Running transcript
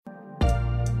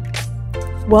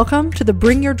Welcome to the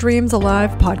Bring Your Dreams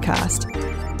Alive podcast.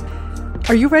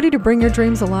 Are you ready to bring your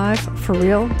dreams alive for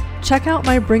real? Check out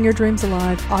my Bring Your Dreams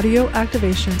Alive audio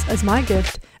activations as my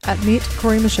gift at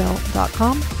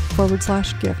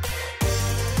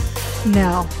meetcorymichelle.com/gift.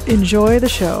 Now, enjoy the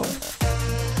show.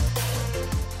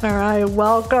 All right,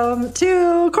 welcome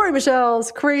to Cory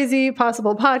Michelle's Crazy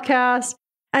Possible podcast.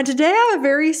 And today I have a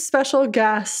very special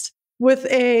guest with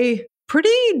a pretty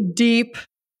deep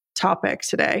topic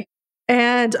today.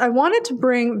 And I wanted to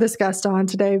bring this guest on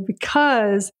today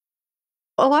because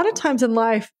a lot of times in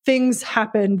life, things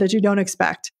happen that you don't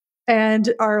expect.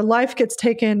 And our life gets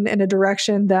taken in a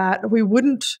direction that we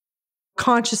wouldn't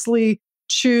consciously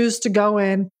choose to go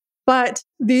in. But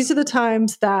these are the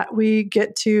times that we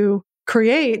get to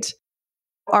create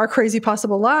our crazy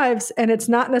possible lives. And it's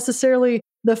not necessarily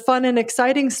the fun and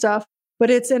exciting stuff, but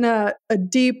it's in a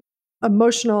deep,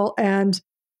 emotional, and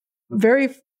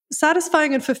very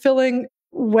satisfying and fulfilling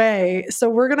way. So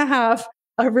we're going to have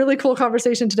a really cool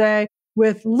conversation today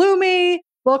with Lumi.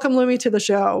 Welcome, Lumi, to the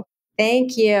show.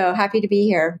 Thank you. Happy to be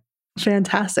here.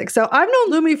 Fantastic. So I've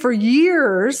known Lumi for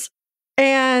years,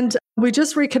 and we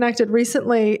just reconnected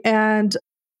recently, and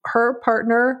her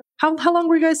partner, how long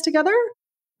were you guys together?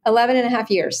 11 and a half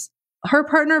years. Her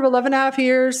partner of 11 and a half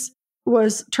years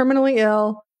was terminally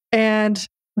ill, and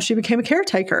she became a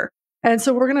caretaker. And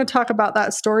so we're going to talk about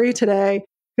that story today,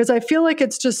 because I feel like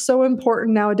it's just so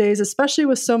important nowadays, especially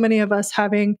with so many of us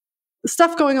having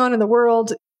stuff going on in the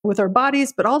world with our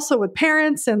bodies, but also with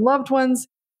parents and loved ones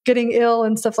getting ill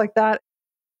and stuff like that.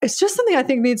 It's just something I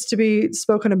think needs to be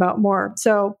spoken about more.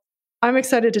 So I'm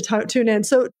excited to tune in.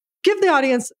 So give the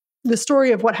audience the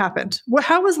story of what happened.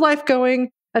 How was life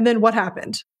going? And then what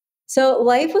happened? So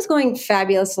life was going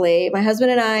fabulously. My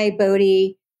husband and I,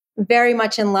 Bodhi, very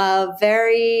much in love,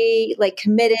 very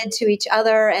committed to each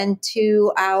other and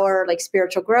to our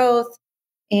spiritual growth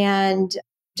and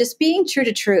just being true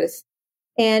to truth.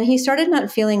 And he started not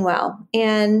feeling well.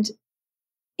 And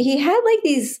he had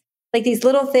these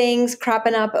little things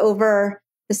cropping up over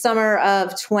the summer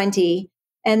of 20.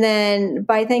 And then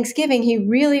by Thanksgiving, he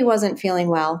really wasn't feeling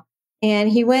well. And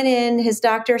he went in, his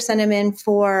doctor sent him in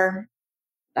for,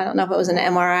 I don't know if it was an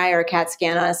MRI or a CAT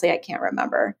scan. Honestly, I can't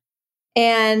remember.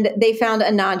 And they found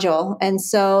a nodule. And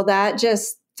so that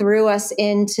just threw us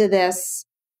into this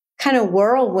kind of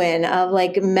whirlwind of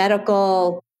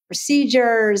medical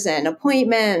procedures and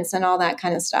appointments and all that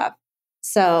kind of stuff.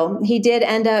 So he did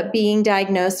end up being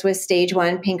diagnosed with stage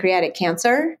 1 pancreatic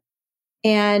cancer.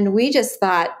 And we just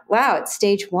thought, wow, it's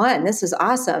stage 1. This is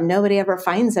awesome. Nobody ever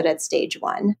finds it at stage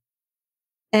 1.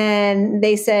 And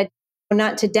they said,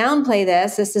 not to downplay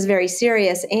this is very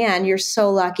serious. And you're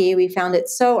so lucky. We found it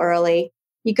so early.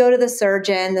 You go to the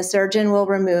surgeon will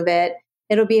remove it.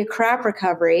 It'll be a crap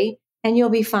recovery and you'll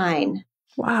be fine.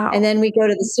 Wow. And then we go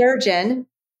to the surgeon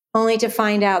only to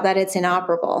find out that it's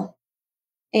inoperable.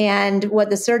 And what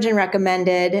the surgeon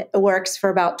recommended works for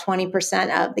about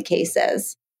 20% of the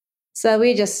cases. So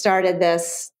we just started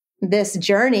this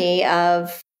journey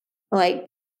of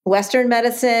Western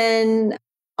medicine,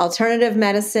 alternative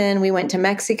medicine. We went to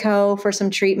Mexico for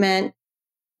some treatment,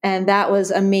 and that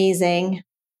was amazing.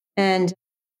 And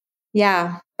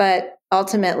but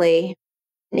ultimately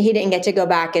he didn't get to go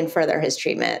back and further his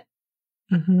treatment.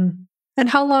 Mm-hmm. And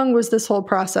how long was this whole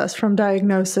process from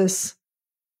diagnosis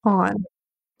on?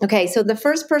 Okay, so the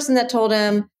first person that told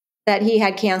him that he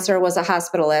had cancer was a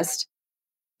hospitalist.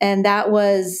 And that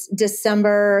was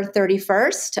December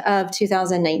 31st of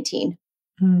 2019.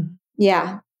 Mm.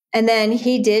 Yeah. And then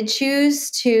he did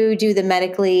choose to do the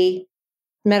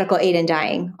medical aid in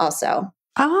dying also.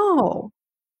 Oh.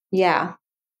 Yeah.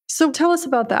 So tell us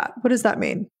about that. What does that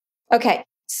mean? Okay.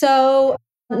 So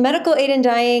medical aid in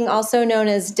dying, also known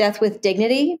as Death with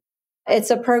Dignity. It's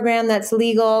a program that's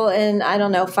legal in,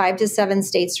 5 to 7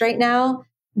 states right now,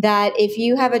 that if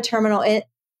you have a terminal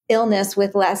illness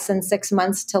with less than 6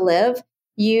 months to live,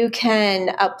 you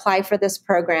can apply for this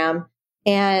program.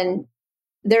 And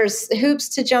there's hoops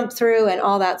to jump through and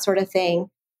all that sort of thing.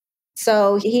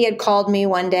 So he had called me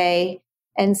one day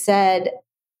and said,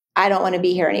 I don't want to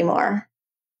be here anymore.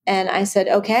 And I said,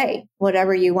 okay,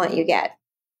 whatever you want, you get.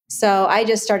 So I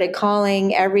just started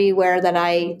calling everywhere that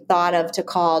I thought of to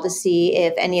call to see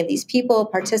if any of these people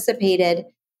participated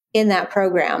in that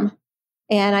program.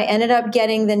 And I ended up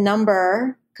getting the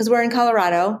number, because we're in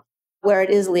Colorado, where it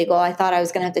is legal. I thought I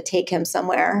was going to have to take him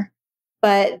somewhere.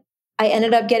 But I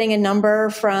ended up getting a number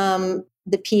from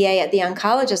the PA at the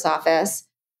oncologist's office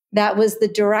that was the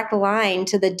direct line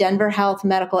to the Denver Health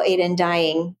Medical Aid in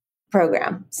Dying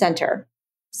program center.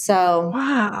 So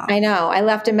wow. I know I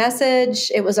left a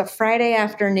message. It was a Friday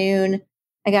afternoon.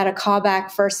 I got a call back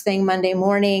first thing Monday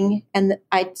morning, and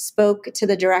I spoke to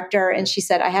the director, and she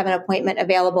said, I have an appointment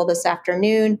available this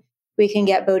afternoon. We can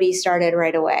get Bodhi started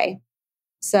right away.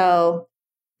 So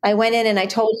I went in and I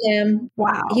told him he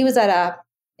Wow. was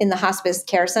in the hospice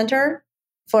care center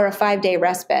for a 5-day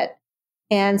respite.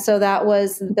 And so that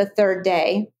was the third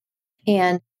day.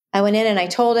 And I went in and I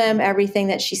told him everything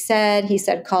that she said. He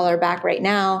said, call her back right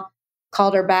now.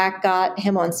 Called her back, got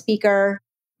him on speaker.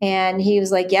 And he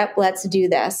was like, yep, let's do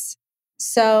this.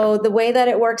 So the way that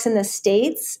it works in the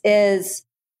States is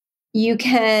you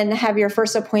can have your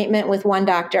first appointment with one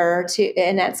doctor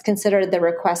and that's considered the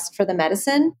request for the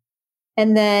medicine.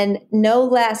 And then no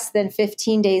less than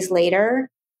 15 days later,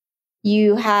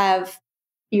 you have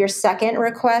your second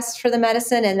request for the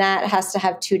medicine, and that has to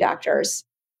have 2 doctors.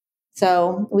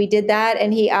 So we did that,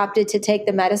 and he opted to take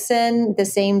the medicine the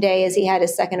same day as he had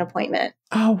his second appointment.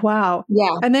 Oh, wow.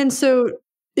 Yeah. And then, so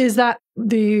is that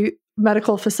the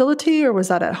medical facility or was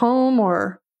that at home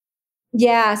or?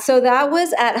 Yeah. So that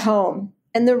was at home.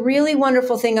 And the really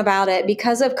wonderful thing about it,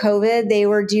 because of COVID, they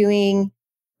were doing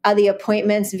the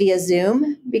appointments via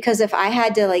Zoom, because if I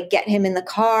had to like get him in the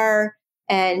car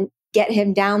and get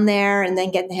him down there and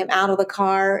then get him out of the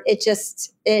car,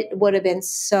 it would have been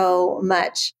so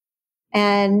much.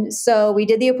 And so we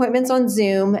did the appointments on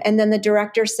Zoom. And then the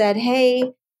director said,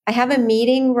 hey, I have a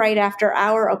meeting right after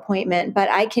our appointment, but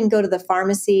I can go to the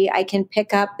pharmacy. I can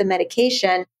pick up the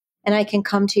medication and I can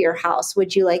come to your house.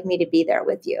 Would you like me to be there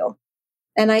with you?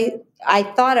 And I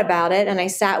thought about it and I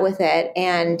sat with it,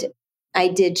 and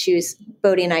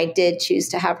Bodhi and I did choose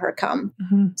to have her come.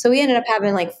 Mm-hmm. So we ended up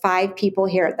having like 5 people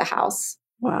here at the house.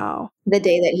 Wow. The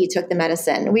day that he took the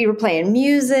medicine. We were playing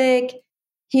music.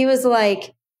 He was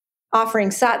like offering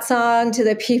satsang to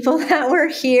the people that were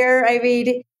here. I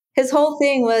mean, his whole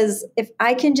thing was, if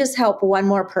I can just help one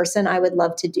more person, I would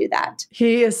love to do that.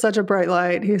 He is such a bright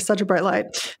light. He is such a bright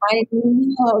light. I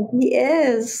know, he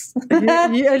is.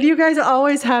 You guys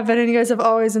always have been, and you guys have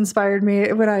always inspired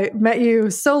me. When I met you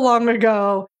so long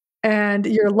ago, and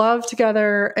your love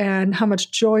together and how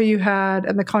much joy you had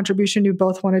and the contribution you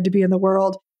both wanted to be in the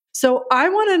world. So I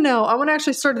want to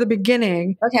actually start at the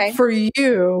beginning. Okay. For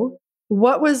you,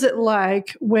 what was it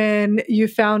like when you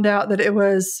found out that it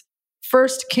was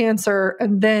first cancer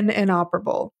and then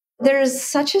inoperable? There's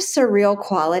such a surreal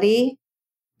quality,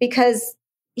 because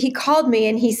he called me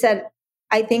and he said,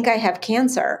 I think I have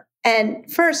cancer.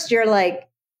 And first you're like,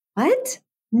 what?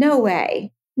 No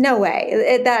way. No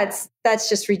way. That's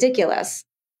just ridiculous.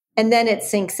 And then it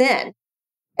sinks in.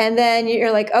 And then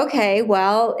you're like, okay,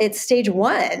 well, it's stage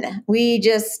 1. We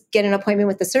just get an appointment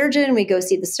with the surgeon. We go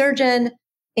see the surgeon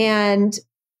and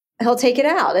he'll take it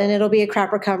out and it'll be a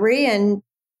crap recovery and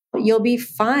you'll be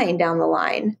fine down the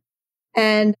line.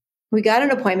 And we got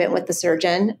an appointment with the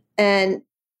surgeon, and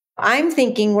I'm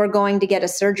thinking we're going to get a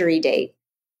surgery date.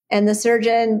 And the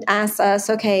surgeon asks us,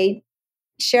 okay,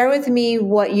 share with me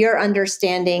what your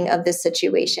understanding of this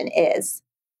situation is.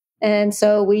 And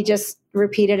so we just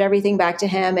repeated everything back to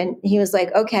him. And he was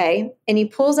like, okay. And he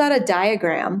pulls out a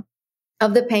diagram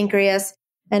of the pancreas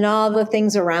and all the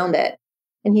things around it.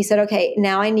 And he said, okay,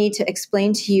 now I need to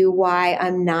explain to you why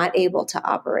I'm not able to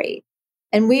operate.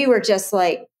 And we were just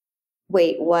like,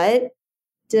 wait, what?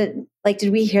 Did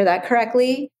we hear that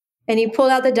correctly? And he pulled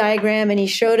out the diagram and he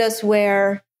showed us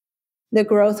where the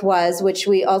growth was, which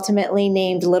we ultimately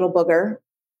named Little Booger.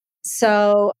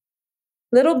 So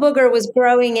Little Booger was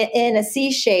growing in a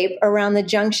C shape around the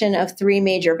junction of 3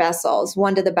 major vessels,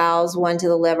 one to the bowels, one to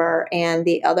the liver, and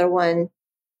the other one,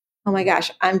 oh my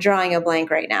gosh, I'm drawing a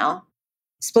blank right now,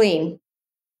 spleen.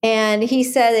 And he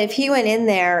said if he went in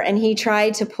there and he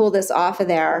tried to pull this off of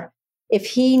there, if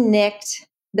he nicked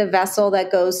the vessel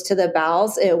that goes to the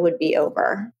bowels, it would be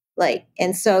over.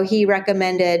 And so he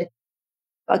recommended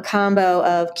a combo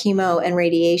of chemo and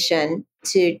radiation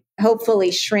to hopefully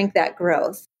shrink that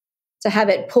growth, to have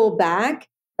it pull back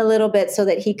a little bit so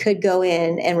that he could go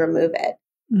in and remove it.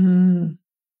 Mm.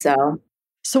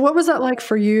 So what was that like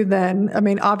for you then? I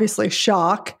mean, obviously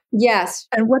shock. Yes.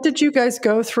 And what did you guys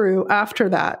go through after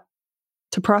that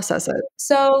to process it?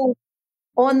 So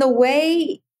on the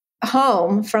way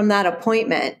home from that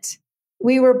appointment,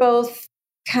 we were both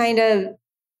kind of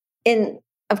in,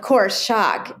 of course,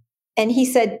 shock. And he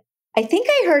said, I think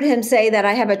I heard him say that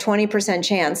I have a 20%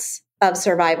 chance of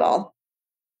survival.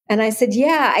 And I said,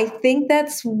 yeah, I think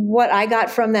that's what I got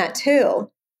from that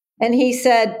too. And he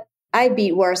said, I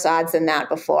beat worse odds than that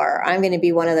before. I'm going to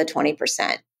be one of the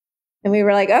 20%. And we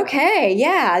were like, okay,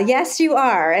 yeah, yes, you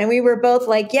are. And we were both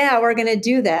like, yeah, we're going to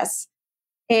do this.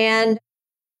 And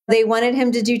they wanted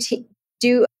him to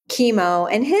do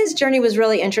chemo. And his journey was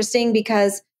really interesting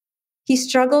because he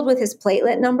struggled with his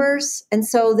platelet numbers. And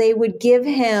so they would give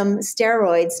him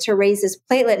steroids to raise his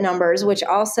platelet numbers, which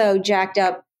also jacked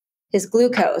up his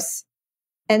glucose.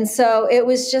 And so it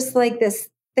was just like this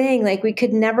thing, like we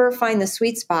could never find the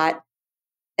sweet spot.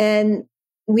 And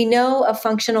we know a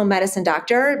functional medicine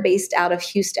doctor based out of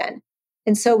Houston.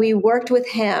 And so we worked with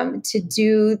him to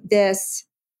do this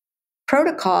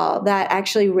protocol that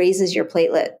actually raises your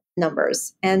platelet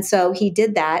numbers. And so he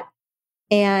did that.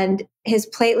 And his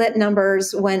platelet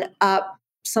numbers went up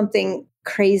something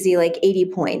crazy, like 80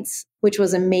 points, which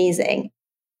was amazing.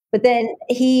 But then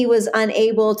he was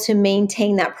unable to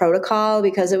maintain that protocol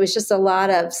because it was just a lot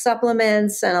of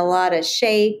supplements and a lot of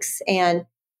shakes. And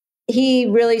he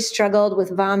really struggled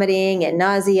with vomiting and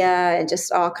nausea and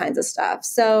just all kinds of stuff.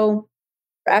 So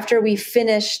after we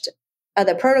finished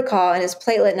the protocol and his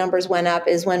platelet numbers went up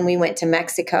is when we went to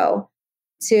Mexico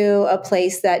to a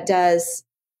place that does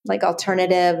like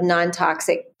alternative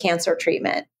non-toxic cancer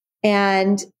treatment.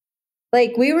 And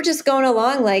like we were just going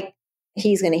along like,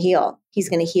 he's going to heal. He's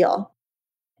going to heal.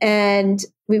 And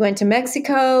we went to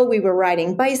Mexico. We were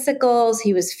riding bicycles.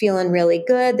 He was feeling really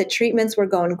good. The treatments were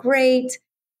going great.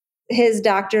 His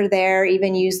doctor there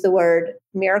even used the word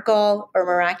miracle or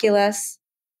miraculous.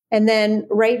 And then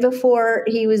right before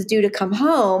he was due to come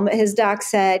home, his doc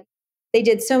said, they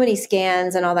did so many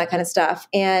scans and all that kind of stuff.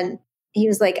 And he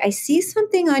was like, I see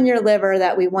something on your liver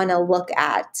that we want to look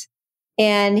at.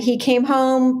 And he came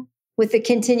home with the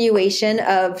continuation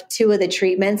of 2 of the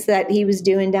treatments that he was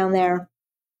doing down there,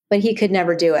 but he could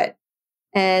never do it.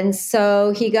 And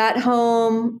so he got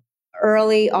home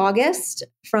early August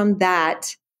from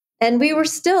that. And we were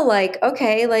still like,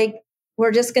 okay, like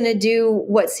we're just going to do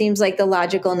what seems like the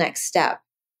logical next step.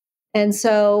 And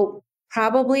so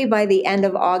probably by the end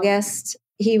of August,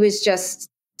 he was just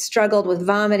struggled with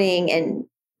vomiting and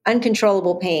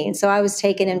uncontrollable pain. So I was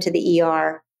taking him to the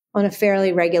ER on a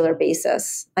fairly regular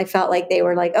basis. I felt like they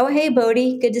were like, oh, hey,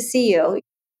 Bodhi, good to see you.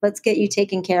 Let's get you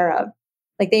taken care of.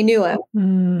 Like they knew him.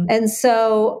 And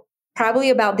so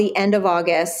probably about the end of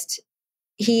August,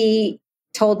 he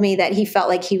told me that he felt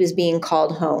like he was being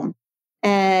called home.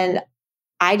 And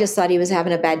I just thought he was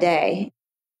having a bad day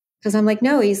because I'm like,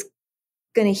 no, he's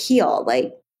going to heal.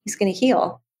 Like he's going to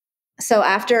heal. So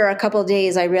after a couple of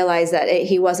days, I realized that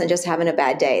he wasn't just having a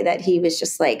bad day, that he was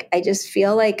just like, I just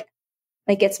feel like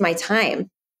it's my time.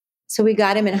 So we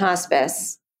got him in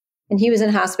hospice, and he was in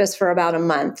hospice for about a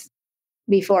month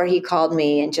before he called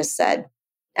me and just said,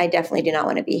 I definitely do not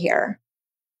want to be here.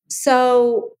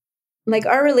 So like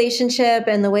our relationship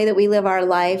and the way that we live our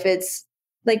life, it's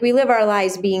like we live our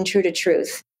lives being true to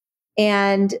truth.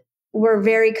 And we're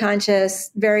very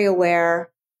conscious, very aware.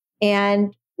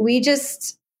 And we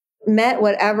just met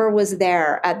whatever was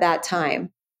there at that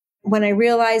time. When I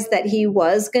realized that he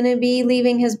was going to be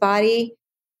leaving his body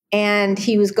and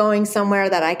he was going somewhere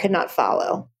that I could not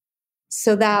follow.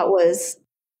 So that was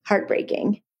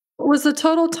heartbreaking. Was the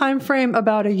total time frame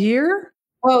about a year?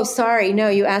 Oh, sorry. No,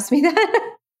 you asked me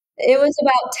that. It was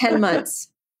about 10 months.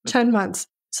 10 months.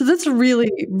 So that's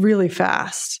really, really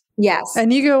fast. Yes.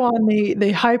 And you go on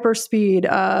the hyper speed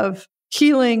of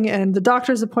healing and the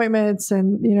doctor's appointments,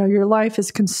 and your life is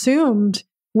consumed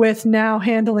with now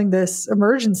handling this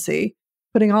emergency,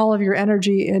 putting all of your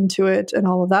energy into it and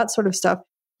all of that sort of stuff.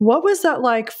 What was that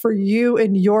like for you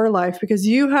in your life? Because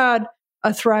you had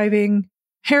a thriving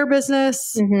hair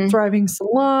business, thriving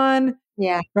salon.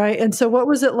 Yeah. Right. And so what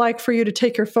was it like for you to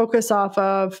take your focus off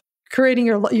of creating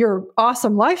your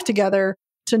awesome life together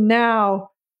to now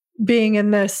being in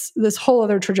this whole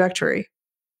other trajectory?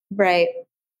 Right.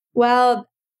 Well,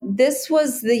 this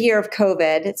was the year of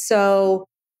COVID. So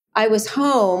I was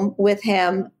home with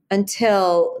him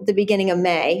until the beginning of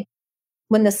May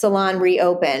when the salon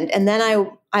reopened. And then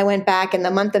I went back in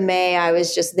the month of May. I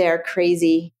was just there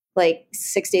crazy, like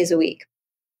 6 days a week.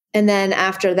 And then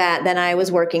after that, then I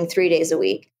was working 3 days a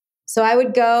week. So I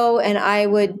would go and I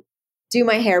would do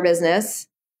my hair business,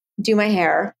 do my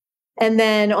hair. And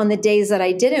then on the days that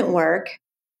I didn't work,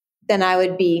 then I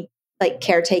would be like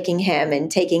caretaking him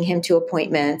and taking him to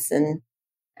appointments and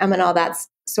all that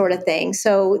sort of thing.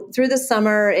 So through the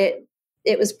summer,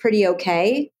 it was pretty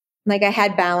okay. Like I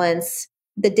had balance.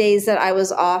 The days that I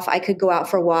was off, I could go out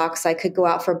for walks. I could go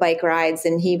out for bike rides,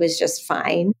 and he was just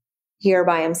fine here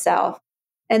by himself.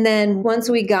 And then once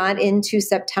we got into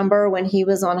September, when he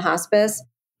was on hospice,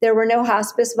 there were no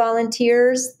hospice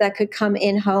volunteers that could come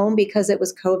in home because it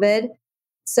was COVID.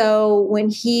 So when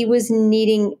he was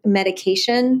needing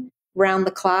medication round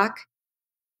the clock,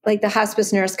 like the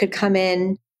hospice nurse could come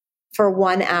in for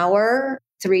 1 hour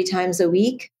 3 times a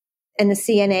week and the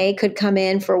CNA could come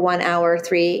in for 1 hour,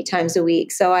 3 times a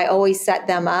week. So I always set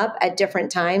them up at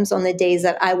different times on the days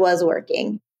that I was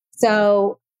working.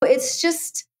 So it's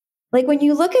just like when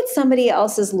you look at somebody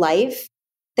else's life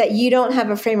that you don't have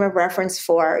a frame of reference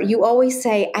for, you always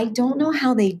say, I don't know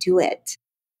how they do it.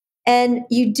 And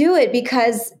you do it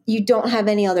because you don't have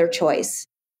any other choice.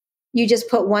 You just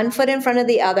put one foot in front of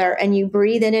the other and you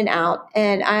breathe in and out.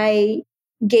 And I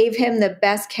gave him the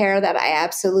best care that I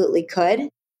absolutely could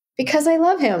because I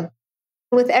love him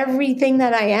with everything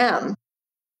that I am.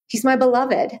 He's my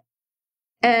beloved.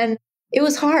 And it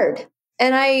was hard.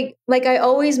 And I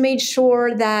always made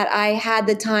sure that I had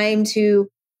the time to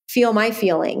feel my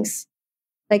feelings.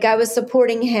 Like I was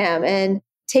supporting him and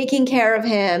taking care of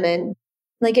him. And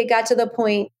like it got to the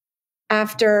point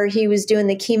after he was doing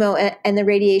the chemo and the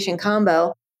radiation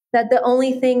combo that the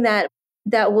only thing that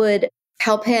would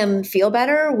help him feel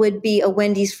better would be a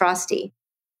Wendy's Frosty.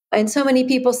 And so many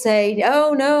people say,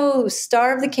 oh no,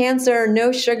 starve the cancer,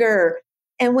 no sugar.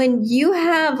 And when you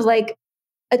have like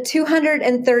a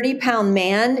 230-pound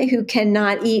man who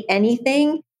cannot eat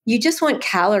anything, you just want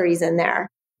calories in there.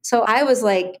 So I was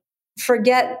like,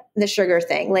 forget the sugar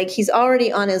thing. Like he's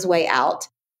already on his way out.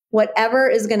 Whatever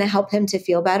is going to help him to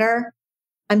feel better,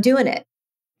 I'm doing it.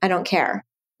 I don't care.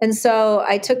 And so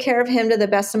I took care of him to the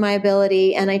best of my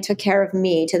ability, and I took care of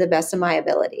me to the best of my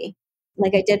ability.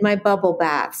 Like I did my bubble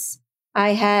baths.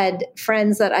 I had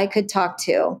friends that I could talk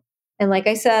to. And like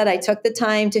I said, I took the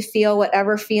time to feel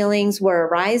whatever feelings were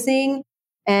arising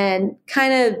and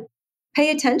kind of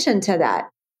pay attention to that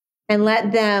and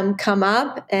let them come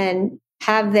up and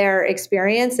have their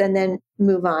experience and then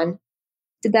move on.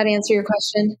 Did that answer your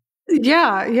question?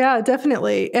 Yeah,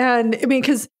 definitely. And I mean,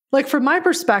 because like from my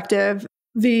perspective,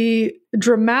 the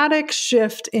dramatic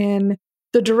shift in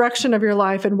the direction of your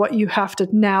life and what you have to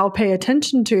now pay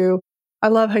attention to, I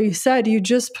love how you said you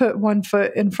just put one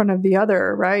foot in front of the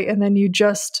other, right? And then you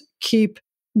just keep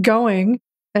going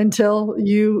until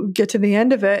you get to the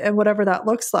end of it and whatever that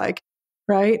looks like,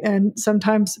 right? And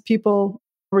sometimes people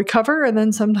recover and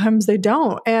then sometimes they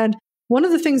don't. And one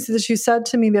of the things that you said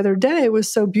to me the other day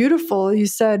was so beautiful. You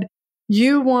said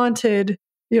you wanted,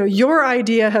 your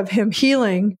idea of him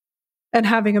healing and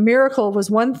having a miracle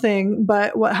was one thing,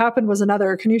 but what happened was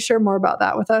another. Can you share more about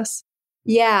that with us?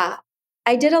 Yeah.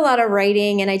 I did a lot of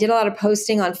writing and I did a lot of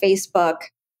posting on Facebook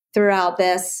throughout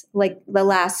this, like the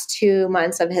last 2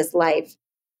 months of his life.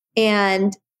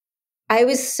 And I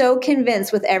was so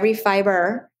convinced with every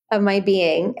fiber of my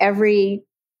being, every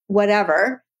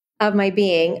whatever of my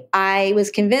being, I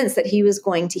was convinced that he was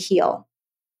going to heal.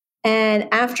 And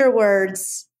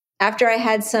afterwards, after I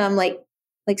had some like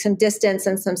some distance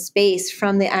and some space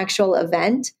from the actual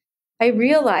event, I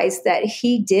realized that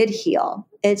he did heal.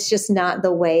 It's just not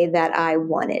the way that I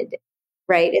wanted,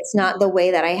 right? It's not the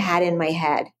way that I had in my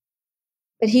head,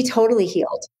 but he totally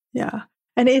healed. Yeah.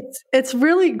 And it's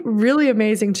really, really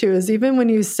amazing too, is even when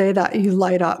you say that, you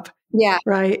light up. Yeah.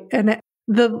 Right. And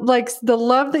the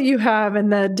love that you have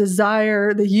and the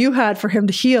desire that you had for him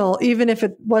to heal, even if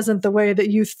it wasn't the way that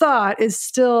you thought, is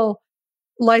still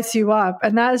lights you up.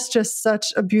 And that is just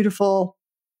such a beautiful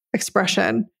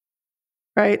expression.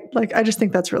 Right. Like, I just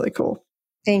think that's really cool.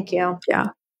 Thank you. Yeah.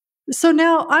 So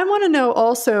now I want to know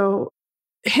also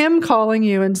him calling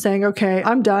you and saying, okay,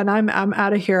 I'm done. I'm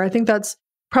out of here. I think that's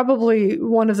probably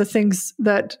one of the things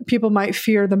that people might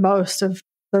fear the most, of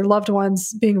their loved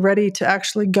ones being ready to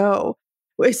actually go,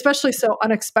 especially so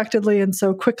unexpectedly and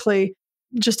so quickly.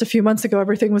 Just a few months ago,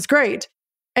 everything was great.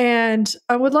 And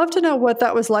I would love to know what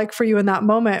that was like for you in that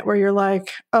moment where you're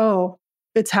like, oh,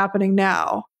 it's happening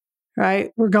now,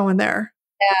 right? We're going there.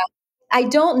 Yeah. I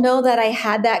don't know that I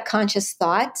had that conscious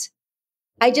thought.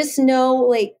 I just know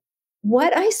like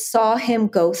what I saw him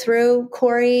go through,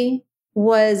 Corey,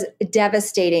 was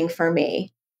devastating for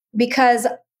me because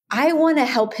I want to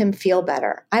help him feel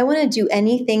better. I want to do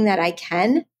anything that I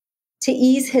can to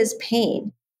ease his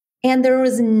pain. And there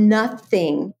was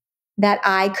nothing that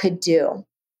I could do.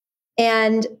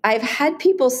 And I've had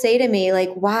people say to me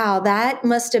like, wow, that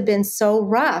must have been so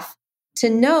rough to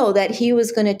know that he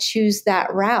was going to choose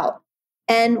that route.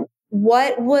 And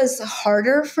what was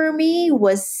harder for me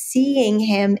was seeing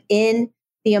him in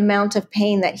the amount of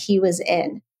pain that he was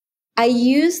in. I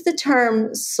used the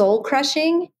term soul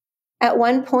crushing at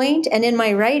one point, and in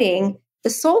my writing, the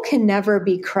soul can never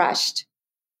be crushed.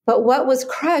 But what was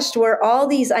crushed were all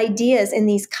these ideas and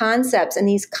these concepts and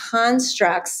these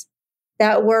constructs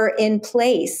that were in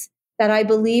place that I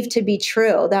believed to be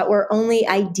true, that were only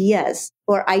ideas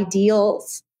or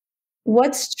ideals.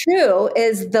 What's true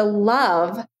is the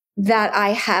love that I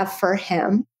have for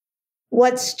him.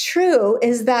 What's true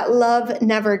is that love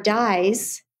never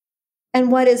dies.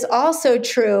 And what is also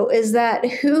true is that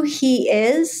who he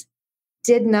is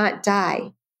did not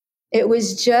die. It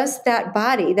was just that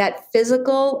body, that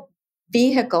physical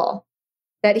vehicle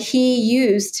that he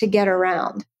used to get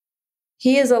around.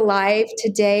 He is alive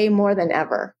today more than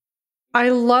ever. I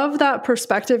love that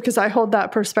perspective because I hold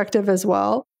that perspective as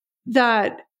well,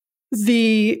 that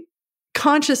the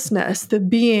consciousness, the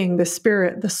being, the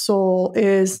spirit, the soul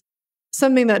is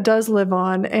something that does live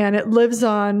on, and it lives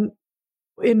on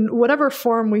in whatever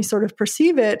form we sort of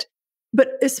perceive it.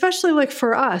 But especially like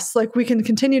for us, like we can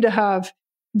continue to have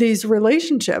these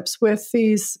relationships with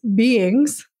these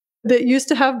beings that used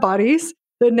to have bodies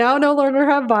that now no longer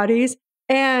have bodies.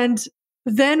 And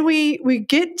then we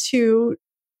get to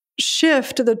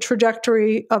shift the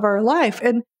trajectory of our life.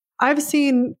 And I've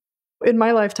seen in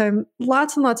my lifetime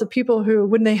lots and lots of people who,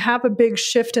 when they have a big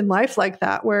shift in life like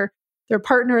that, where their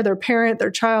partner, their parent,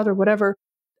 their child, or whatever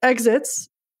exits,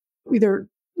 either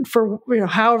for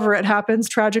however it happens,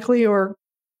 tragically or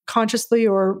consciously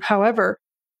or however,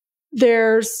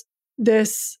 there's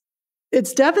this,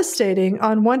 it's devastating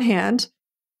on one hand.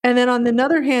 And then on the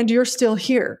other hand, you're still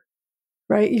here,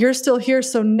 right? You're still here.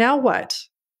 So now what?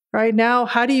 Right now,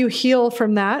 how do you heal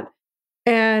from that?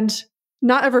 And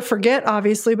not ever forget,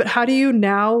 obviously, but how do you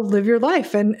now live your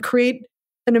life and create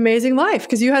an amazing life?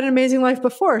 Because you had an amazing life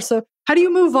before. So how do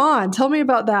you move on? Tell me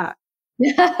about that.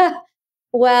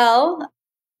 Well,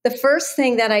 the first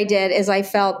thing that I did is I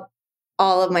felt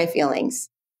all of my feelings.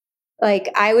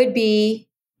 Like I would be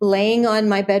laying on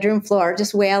my bedroom floor,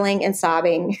 just wailing and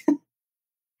sobbing.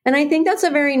 And I think that's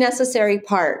a very necessary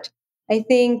part. I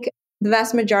think the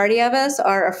vast majority of us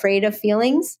are afraid of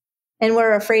feelings, and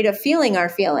we're afraid of feeling our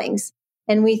feelings.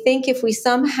 And we think if we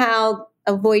somehow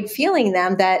avoid feeling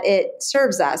them, that it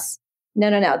serves us. No.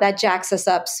 That jacks us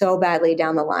up so badly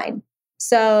down the line.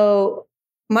 So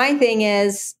my thing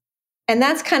is, and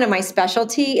that's kind of my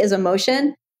specialty, is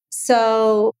emotion.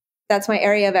 So that's my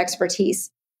area of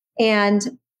expertise.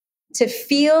 And to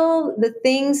feel the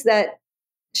things that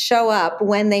show up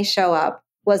when they show up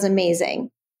was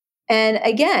amazing. And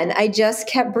again, I just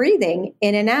kept breathing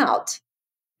in and out.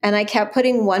 And I kept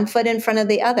putting one foot in front of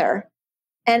the other.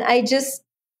 And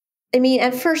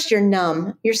at first you're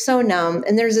numb. You're so numb.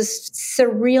 And there's this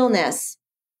surrealness.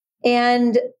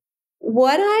 And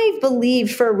what I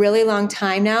believed for a really long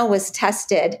time now was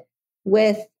tested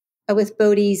with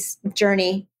Bodhi's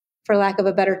journey, for lack of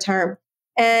a better term.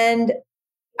 And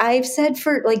I've said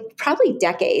for like probably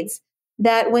decades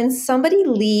that when somebody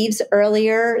leaves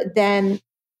earlier than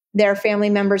their family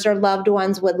members or loved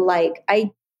ones would like,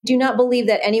 I do not believe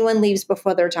that anyone leaves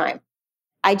before their time.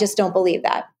 I just don't believe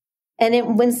that.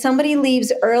 And when somebody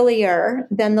leaves earlier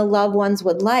than the loved ones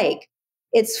would like,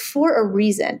 it's for a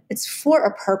reason. It's for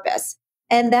a purpose.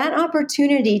 And that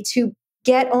opportunity to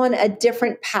get on a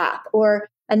different path or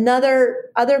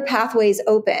other pathways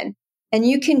open, and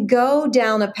you can go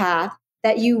down a path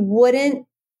that you wouldn't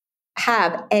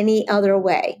have any other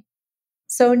way.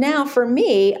 So now for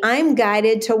me, I'm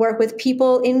guided to work with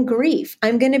people in grief.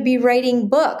 I'm going to be writing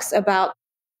books about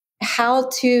how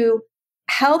to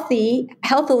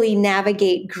healthily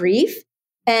navigate grief,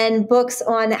 and books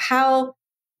on how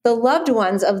the loved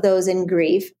ones of those in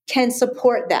grief can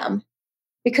support them,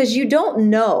 because you don't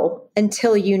know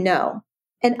until you know.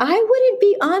 And I wouldn't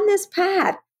be on this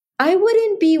path. I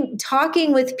wouldn't be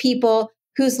talking with people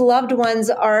whose loved ones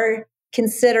are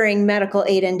considering medical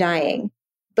aid and dying.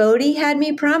 Bodhi had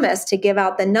me promise to give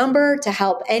out the number to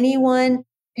help anyone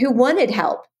who wanted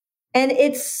help. And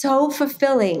it's so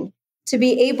fulfilling to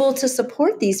be able to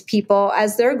support these people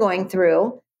as they're going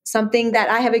through something that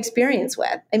I have experience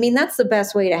with. I mean, that's the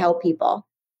best way to help people,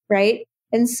 right?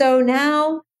 And so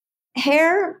now,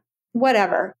 hair,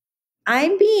 whatever,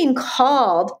 I'm being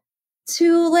called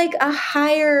to like a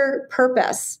higher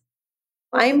purpose.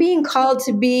 I'm being called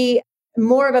to be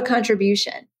more of a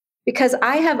contribution because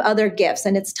I have other gifts,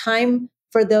 and it's time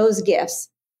for those gifts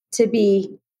to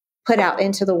be put out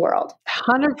into the world.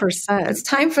 100%. It's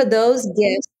time for those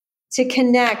gifts to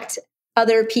connect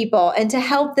other people and to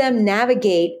help them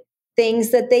navigate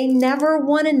things that they never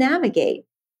want to navigate.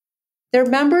 They're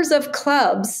members of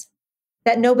clubs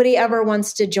that nobody ever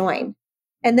wants to join.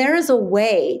 And there is a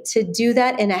way to do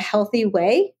that in a healthy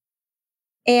way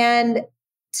and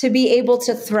to be able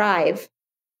to thrive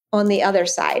on the other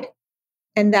side.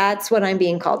 And that's what I'm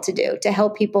being called to do, to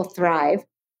help people thrive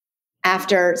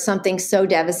after something so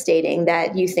devastating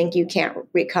that you think you can't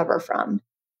recover from.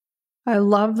 I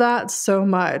love that so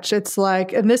much. It's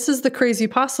like, and this is the crazy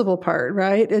possible part,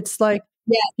 right? It's like,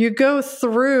 you go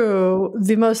through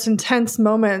the most intense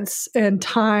moments and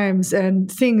times and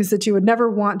things that you would never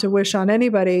want to wish on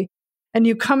anybody. And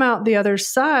you come out the other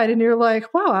side and you're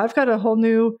like, wow, I've got a whole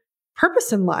new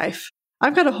purpose in life.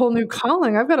 I've got a whole new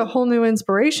calling. I've got a whole new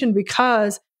inspiration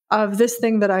because of this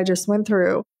thing that I just went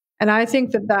through. And I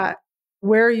think that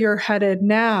where you're headed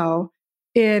now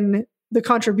in the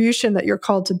contribution that you're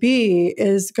called to be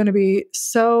is going to be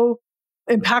so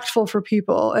impactful for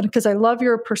people. And because I love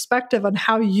your perspective on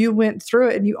how you went through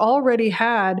it, and you already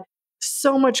had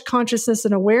so much consciousness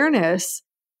and awareness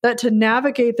that to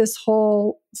navigate this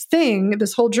whole thing,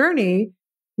 this whole journey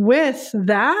with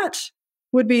that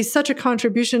would be such a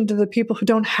contribution to the people who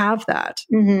don't have that,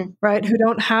 right? Who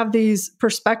don't have these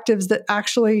perspectives that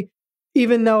actually,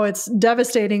 even though it's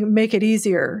devastating, make it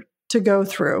easier to go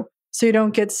through. So you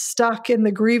don't get stuck in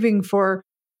the grieving for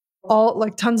all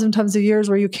like tons and tons of years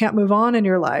where you can't move on in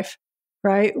your life,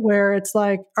 right? Where it's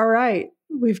like, all right,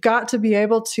 we've got to be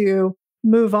able to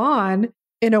move on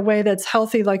in a way that's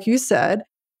healthy, like you said,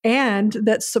 and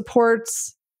that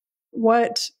supports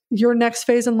what your next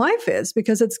phase in life is,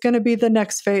 because it's going to be the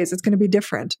next phase. It's going to be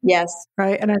different. Yes.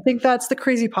 Right. And I think that's the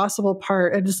crazy possible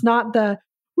part. And it's not the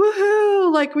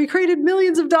woohoo, like we created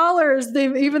millions of dollars,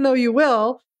 even though you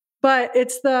will, but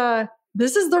it's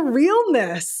this is the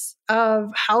realness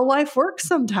of how life works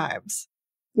sometimes.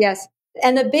 Yes.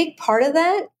 And a big part of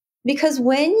that, because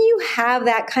when you have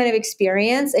that kind of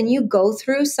experience and you go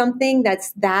through something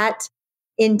that's that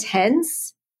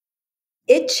intense,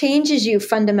 it changes you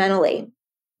fundamentally.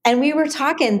 And we were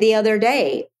talking the other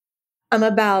day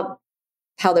about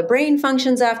how the brain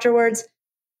functions afterwards.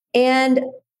 And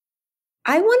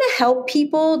I want to help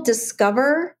people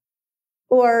discover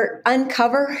or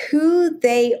uncover who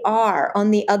they are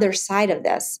on the other side of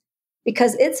this,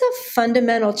 because it's a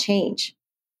fundamental change.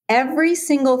 Every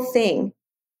single thing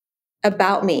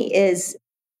about me is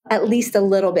at least a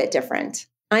little bit different.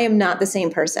 I am not the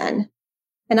same person,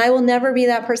 and I will never be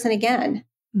that person again.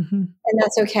 And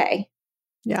that's okay.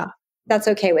 Yeah. That's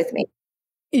okay with me.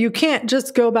 You can't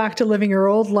just go back to living your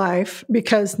old life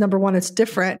because, number one, it's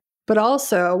different. But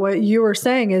also, what you were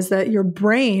saying is that your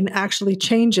brain actually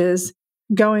changes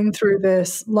going through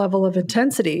this level of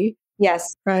intensity.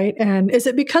 Yes. Right. And is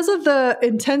it because of the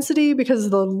intensity, because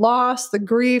of the loss, the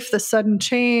grief, the sudden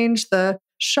change, the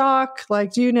shock?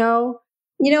 Like, do you know?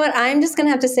 You know what? I'm just going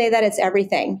to have to say that it's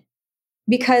everything,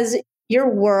 because your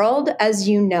world as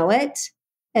you know it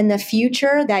and the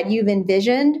future that you've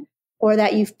envisioned or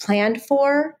that you've planned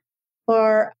for,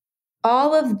 or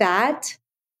all of that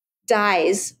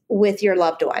dies with your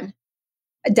loved one,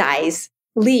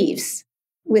 leaves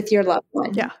with your loved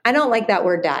one. Yeah. I don't like that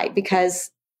word die,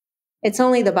 because it's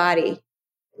only the body.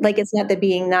 Like, it's not the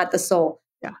being, not the soul.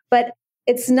 Yeah. But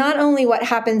it's not only what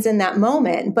happens in that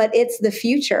moment, but it's the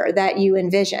future that you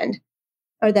envisioned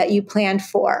or that you planned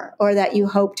for or that you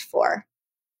hoped for.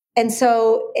 And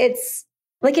so it's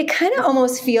like, it kind of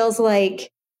almost feels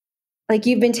like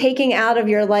you've been taken out of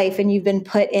your life and you've been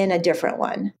put in a different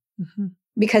one,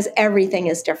 because everything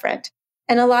is different.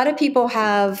 And a lot of people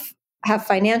have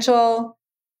financial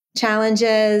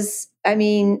challenges. I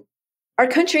mean, our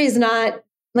country is not,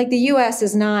 like the US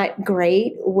is not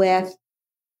great with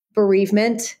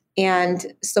bereavement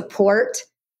and support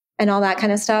and all that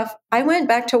kind of stuff. I went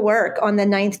back to work on the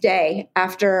 9th day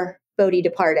after Bodhi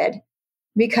departed,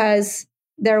 because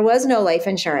there was no life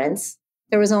insurance.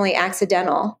 There was only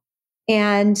accidental.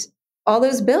 And all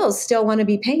those bills still want to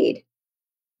be paid.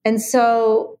 And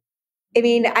so, I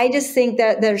mean, I just think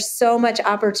that there's so much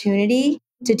opportunity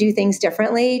to do things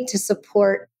differently to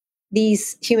support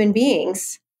these human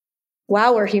beings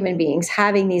while we're human beings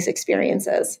having these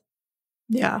experiences.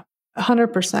 Yeah,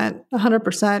 100%.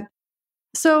 100%.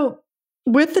 So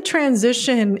with the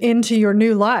transition into your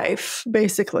new life,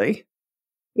 basically.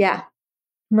 Yeah.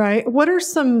 Right. What are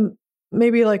some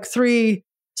maybe like 3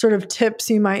 sort of tips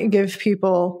you might give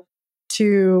people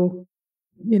to,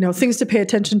 things to pay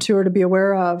attention to or to be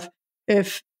aware of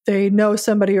if they know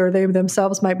somebody or they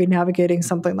themselves might be navigating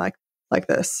something like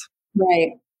this?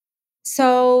 Right.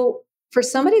 So for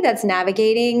somebody that's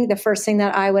navigating, the first thing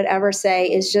that I would ever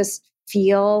say is just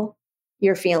feel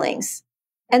your feelings.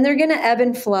 And they're going to ebb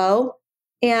and flow.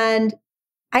 And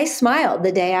I smiled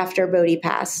the day after Bodhi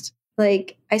passed.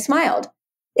 Like, I smiled.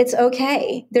 It's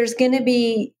okay. There's going to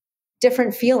be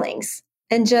different feelings.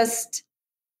 And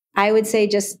I would say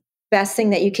just best thing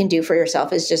that you can do for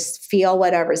yourself is just feel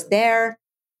whatever's there.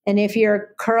 And if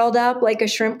you're curled up like a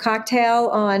shrimp cocktail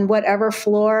on whatever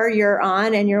floor you're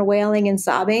on and you're wailing and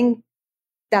sobbing,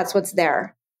 that's what's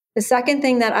there. The second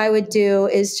thing that I would do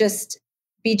is just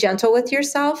be gentle with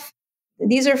yourself.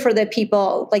 These are for the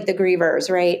people like the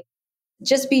grievers, right?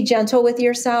 Just be gentle with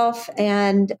yourself.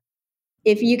 And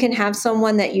if you can have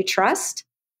someone that you trust,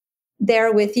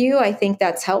 there with you. I think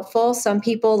that's helpful. Some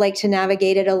people like to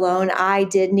navigate it alone. I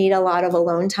did need a lot of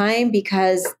alone time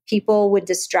because people would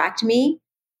distract me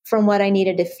from what I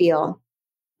needed to feel.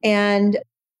 And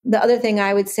the other thing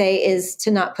I would say is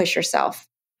to not push yourself.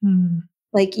 Mm.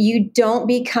 Like, you don't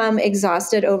become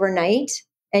exhausted overnight,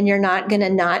 and you're not going to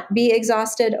not be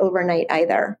exhausted overnight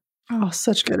either. Oh,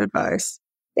 such good advice.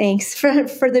 Thanks. For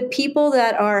the people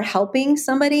that are helping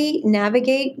somebody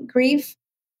navigate grief,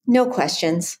 no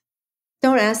questions.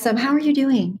 Don't ask them, how are you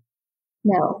doing?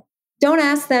 No. Don't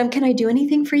ask them, can I do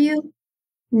anything for you?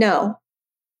 No.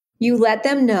 You let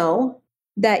them know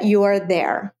that you're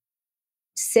there.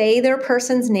 Say their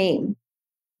person's name.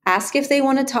 Ask if they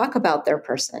want to talk about their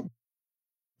person.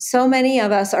 So many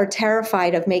of us are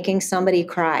terrified of making somebody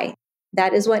cry.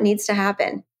 That is what needs to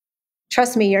happen.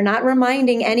 Trust me, you're not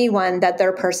reminding anyone that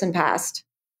their person passed.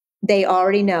 They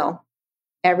already know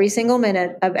every single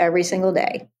minute of every single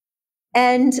day.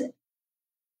 And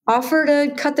offer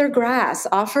to cut their grass,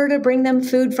 offer to bring them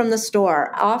food from the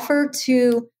store, offer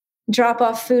to drop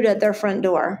off food at their front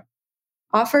door,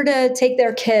 offer to take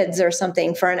their kids or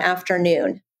something for an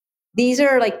afternoon. These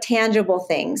are like tangible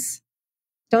things.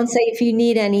 Don't say, if you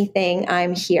need anything,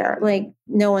 I'm here. Like,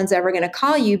 no one's ever going to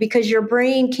call you because your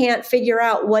brain can't figure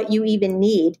out what you even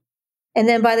need. And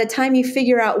then by the time you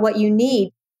figure out what you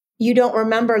need, you don't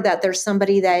remember that there's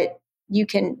somebody that you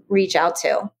can reach out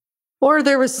to. Or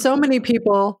there was so many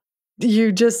people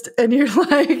and you're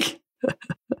like,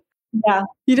 yeah,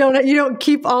 you don't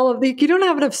keep you don't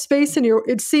have enough space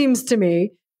it seems to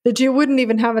me that you wouldn't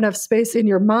even have enough space in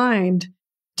your mind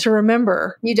to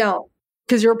remember. You don't.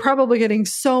 Because you're probably getting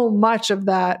so much of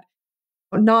that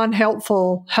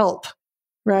non-helpful help,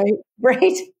 right?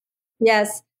 Right.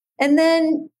 Yes. And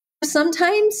then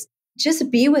sometimes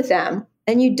just be with them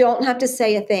and you don't have to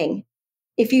say a thing.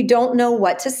 If you don't know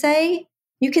what to say,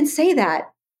 you can say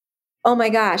that. Oh my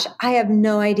gosh, I have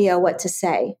no idea what to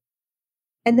say.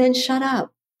 And then shut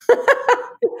up.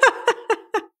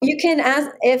 You can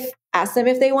ask them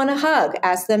if they want a hug.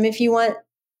 Ask them if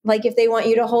they want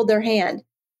you to hold their hand.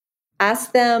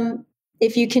 Ask them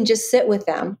if you can just sit with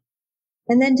them,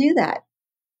 and then do that.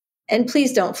 And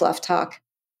please don't fluff talk.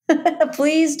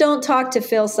 Please don't talk to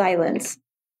fill silence.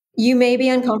 You may be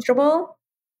uncomfortable,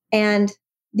 and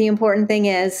the important thing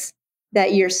is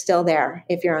that you're still there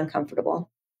if you're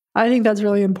uncomfortable. I think that's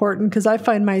really important because I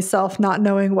find myself not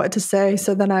knowing what to say.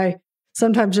 So then I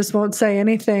sometimes just won't say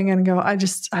anything and go, I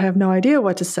have no idea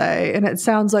what to say. And it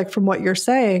sounds like from what you're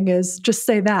saying is just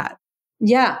say that.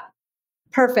 Yeah,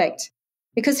 perfect.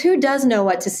 Because who does know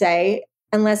what to say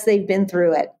unless they've been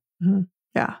through it? Mm-hmm.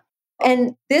 Yeah.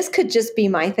 And this could just be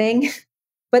my thing,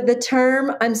 but the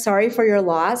term, I'm sorry for your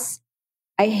loss,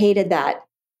 I hated that.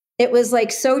 It was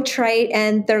like so trite,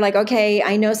 and they're like, okay,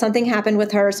 I know something happened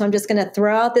with her, so I'm just going to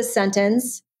throw out this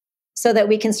sentence so that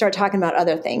we can start talking about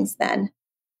other things then.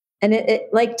 And it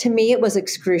like, to me, it was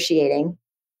excruciating.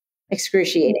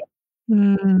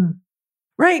 Mm.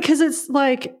 Right. Because it's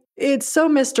like, it's so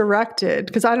misdirected,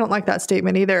 because I don't like that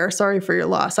statement either. Sorry for your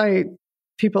loss.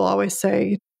 People always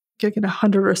say, you get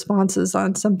 100 responses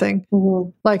on something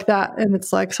like that. And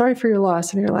it's like, sorry for your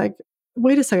loss. And you're like,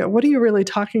 wait a second, what are you really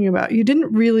talking about? You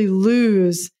didn't really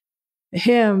lose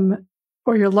him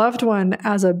or your loved one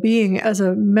as a being, as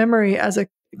a memory, as a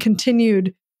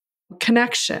continued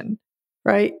connection,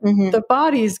 right? Mm-hmm. The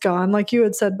body's gone, like you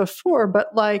had said before,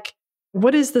 but like,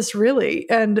 what is this really?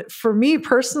 And for me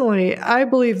personally, I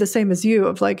believe the same as you,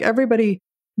 of like, everybody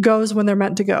goes when they're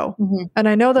meant to go. Mm-hmm. And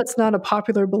I know that's not a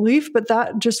popular belief, but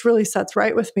that just really sets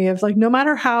right with me, of like, no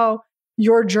matter how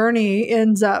your journey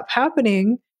ends up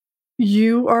happening,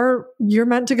 you're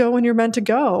meant to go when you're meant to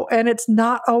go. And it's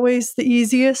not always the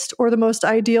easiest or the most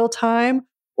ideal time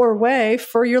or way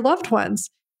for your loved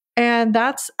ones. And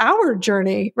that's our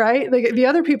journey, right? The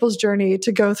other people's journey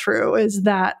to go through is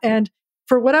that. And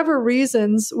for whatever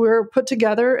reasons, we're put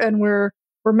together and we're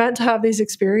meant to have these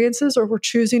experiences, or we're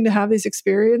choosing to have these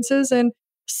experiences. And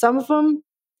some of them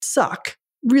suck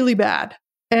really bad.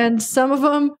 And some of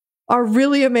them are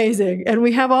really amazing. And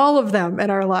we have all of them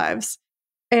in our lives.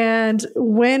 And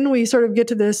when we sort of get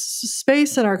to this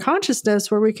space in our consciousness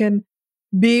where we can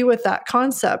be with that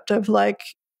concept of like,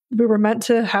 we were meant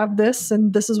to have this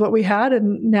and this is what we had.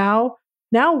 And now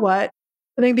what?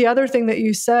 I think the other thing that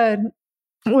you said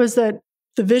was that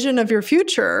the vision of your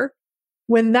future,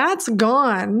 when that's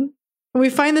gone, and we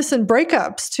find this in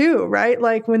breakups too, right?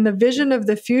 Like when the vision of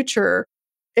the future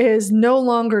is no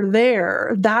longer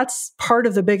there, that's part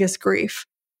of the biggest grief,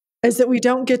 is that we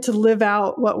don't get to live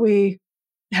out what we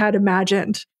had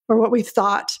imagined or what we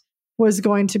thought was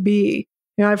going to be.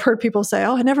 You know, I've heard people say,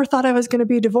 oh, I never thought I was going to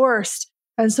be divorced.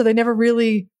 And so they never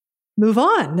really move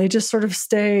on. They just sort of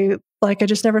stay like, I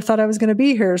just never thought I was going to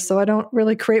be here, so I don't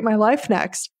really create my life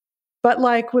next. But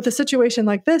like with a situation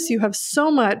like this, you have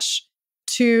so much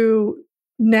to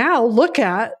now look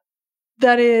at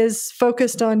that is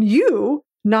focused on you,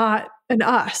 not an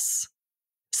us.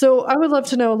 So I would love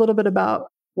to know a little bit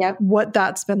about what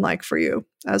that's been like for you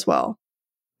as well.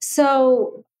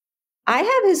 So I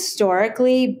have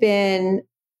historically been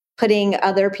putting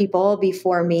other people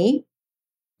before me.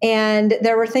 And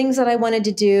there were things that I wanted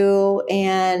to do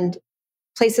and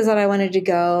places that I wanted to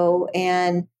go.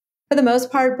 And for the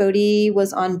most part, Bodhi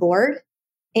was on board.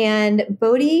 And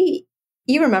Bodhi,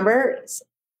 you remember,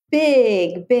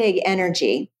 big, big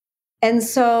energy. And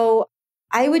so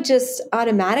I would just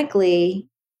automatically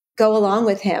go along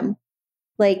with him,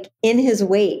 like in his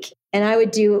wake. And I would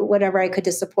do whatever I could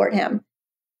to support him.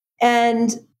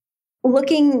 And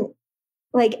looking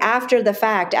like after the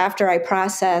fact, after I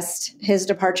processed his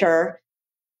departure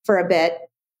for a bit,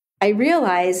 I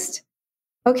realized,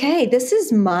 okay, this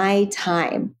is my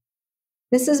time.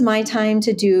 This is my time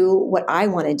to do what I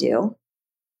want to do.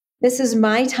 This is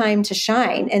my time to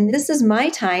shine. And this is my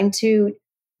time to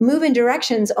move in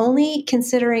directions only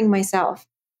considering myself.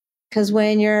 Because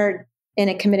when you're in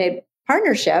a committed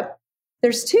partnership,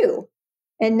 there's two.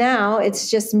 And now it's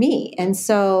just me. And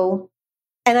so,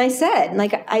 and I said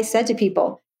to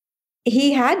people,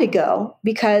 he had to go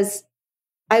because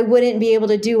I wouldn't be able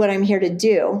to do what I'm here to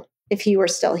do if he were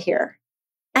still here.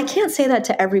 I can't say that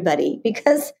to everybody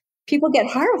because people get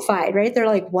horrified, right? They're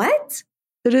like, what?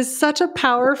 It is such a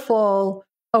powerful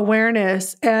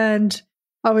awareness. And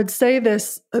I would say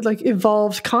this like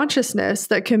evolved consciousness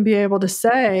that can be able to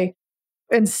say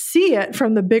and see it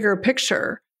from the bigger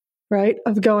picture, right?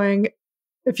 Of going,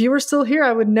 if you were still here,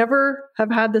 I would never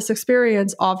have had this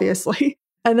experience, obviously.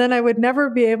 And then I would never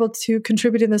be able to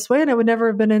contribute in this way. And I would never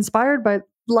have been inspired by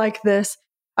like this.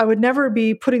 I would never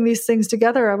be putting these things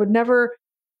together. I would never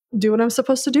do what I'm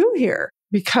supposed to do here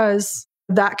because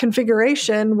that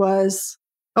configuration was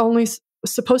only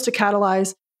supposed to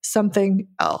catalyze something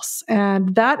else.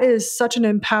 And that is such an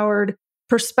empowered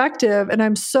perspective. And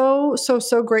I'm so, so,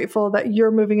 so grateful that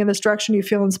you're moving in this direction. You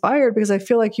feel inspired because I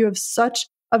feel like you have such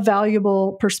a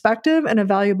valuable perspective and a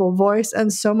valuable voice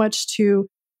and so much to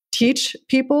teach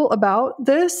people about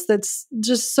this that's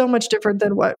just so much different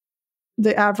than what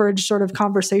the average sort of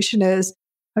conversation is.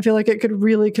 I feel like it could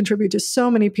really contribute to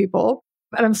so many people.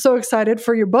 And I'm so excited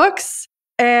for your books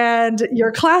and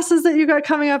your classes that you got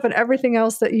coming up and everything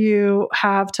else that you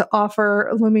have to offer.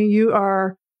 Lumi, you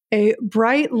are a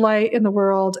bright light in the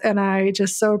world. And I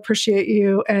just so appreciate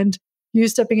you and you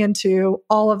stepping into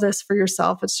all of this for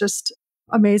yourself. It's just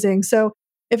amazing. So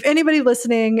if anybody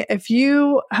listening, if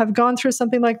you have gone through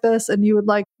something like this and you would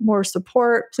like more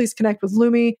support, please connect with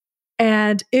Lumi.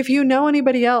 And if you know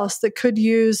anybody else that could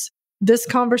use this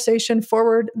conversation,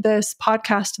 forward this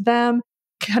podcast to them,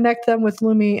 connect them with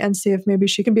Lumi and see if maybe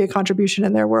she can be a contribution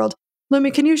in their world.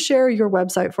 Lumi, can you share your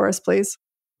website for us, please?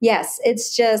 Yes,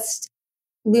 it's just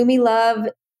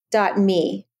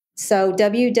lumilove.me. So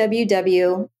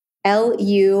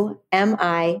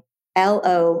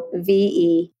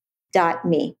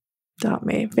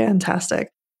www.lumilove.me.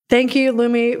 Fantastic. Thank you,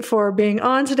 Lumi, for being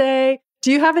on today.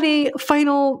 Do you have any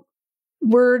final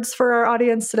words for our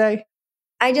audience today?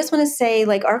 I just want to say,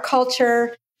 like, our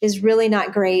culture is really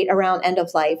not great around end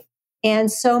of life.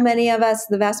 And so many of us,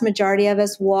 the vast majority of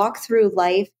us, walk through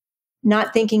life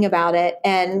not thinking about it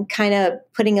and kind of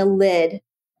putting a lid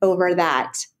over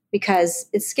that because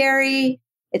it's scary,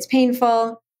 it's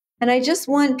painful. And I just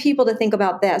want people to think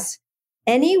about this.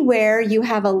 Anywhere you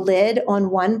have a lid on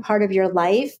one part of your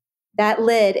life, that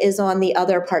lid is on the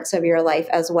other parts of your life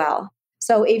as well.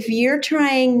 So if you're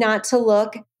trying not to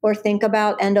look or think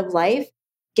about end of life,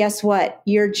 guess what?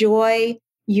 Your joy,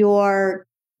 your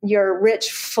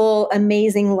rich, full,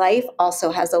 amazing life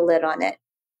also has a lid on it.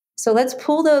 So let's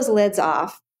pull those lids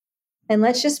off and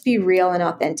let's just be real and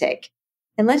authentic.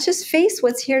 And let's just face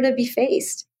what's here to be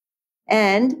faced.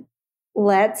 And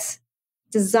let's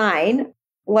design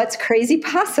what's crazy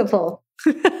possible.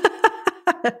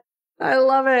 I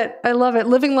love it. I love it.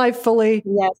 Living life fully.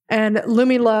 Yes. And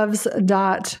Lumi loves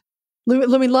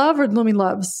Lumi love or Lumi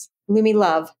loves? Lumi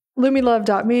love.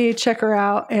 LumiLove.me. Check her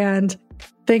out. And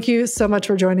thank you so much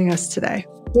for joining us today.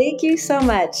 Thank you so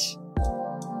much.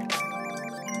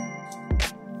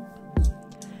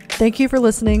 Thank you for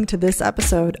listening to this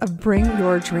episode of Bring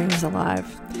Your Dreams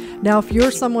Alive. Now, if you're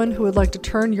someone who would like to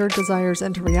turn your desires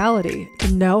into reality,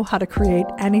 to know how to create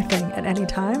anything at any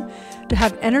time, to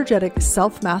have energetic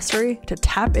self-mastery, to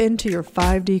tap into your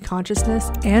 5D consciousness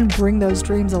and bring those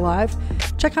dreams alive,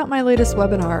 check out my latest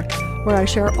webinar, where I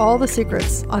share all the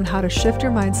secrets on how to shift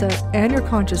your mindset and your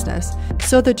consciousness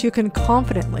so that you can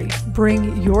confidently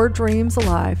bring your dreams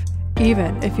alive,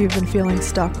 even if you've been feeling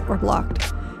stuck or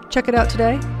blocked. Check it out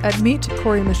today at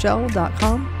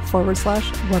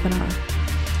meetcorymichelle.com/webinar.